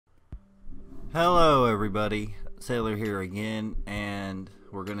Hello everybody, Sailor here again, and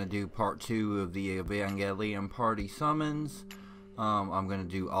we're going to do part 2 of the Evangelion party summons. I'm going to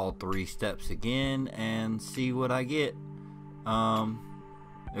do all 3 steps again and see what I get. It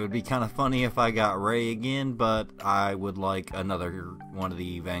would be kind of funny if I got Rei again, but I would like another one of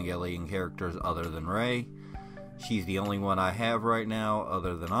the Evangelion characters other than Rei. She's the only one I have right now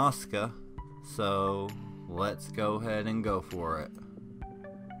other than Asuka, so let's go ahead and go for it.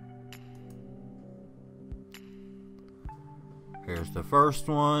 Here's the first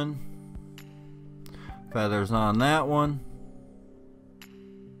one. Feathers on that one.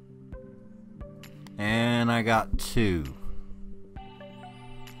 And I got 2.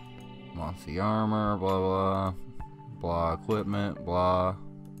 Mossy armor, blah blah. Blah equipment, blah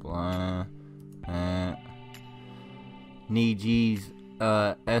blah. Niji's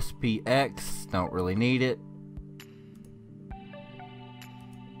SPX, don't really need it.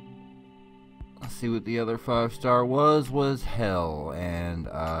 See what the other 5-star was Hell, and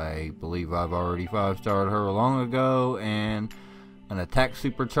I believe I've already 5-starred her long ago, and an attack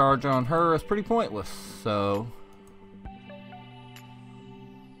supercharge on her is pretty pointless, so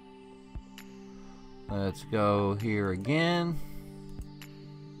let's go here again.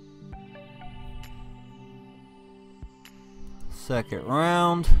 Second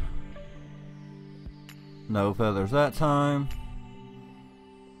round, no feathers that time.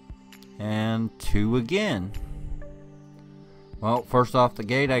 And 2 again. Well, first off the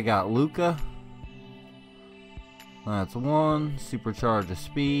gate I got Luca. That's 1. Supercharge of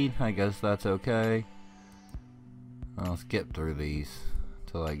speed. I guess that's okay. I'll skip through these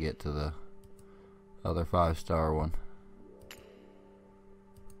till I get to the other 5-star one.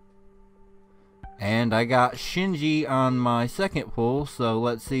 And I got Shinji on my second pull, so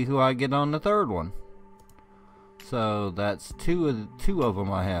let's see who I get on the third one. So that's two of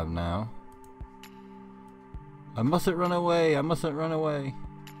them I have now. I mustn't run away. I mustn't run away.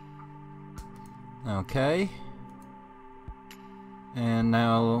 Okay. And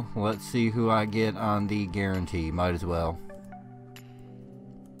now let's see who I get on the guarantee. Might as well.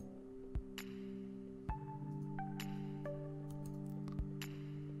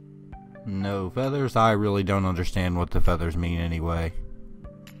 No feathers. I really don't understand what the feathers mean anyway.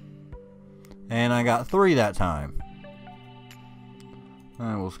 And I got 3 that time.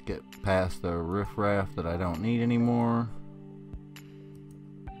 I will skip past the riffraff that I don't need anymore.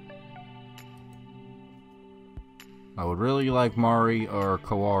 I would really like Mari or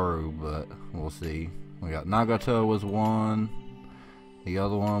Kawaru, but we'll see. We got Nagato was 1. The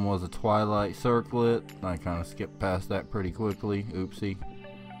other one was a Twilight Circlet. I kind of skipped past that pretty quickly. Oopsie.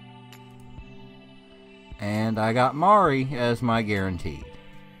 And I got Mari as my guaranteed.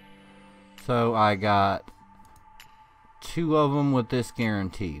 So I got 2 of them with this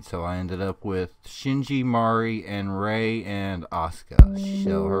guaranteed. So I ended up with Shinji, Mari, and Rei and Asuka.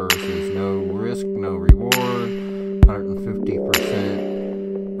 So hers is no risk, no reward.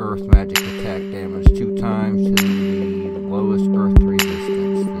 150% earth magic attack damage 2 times to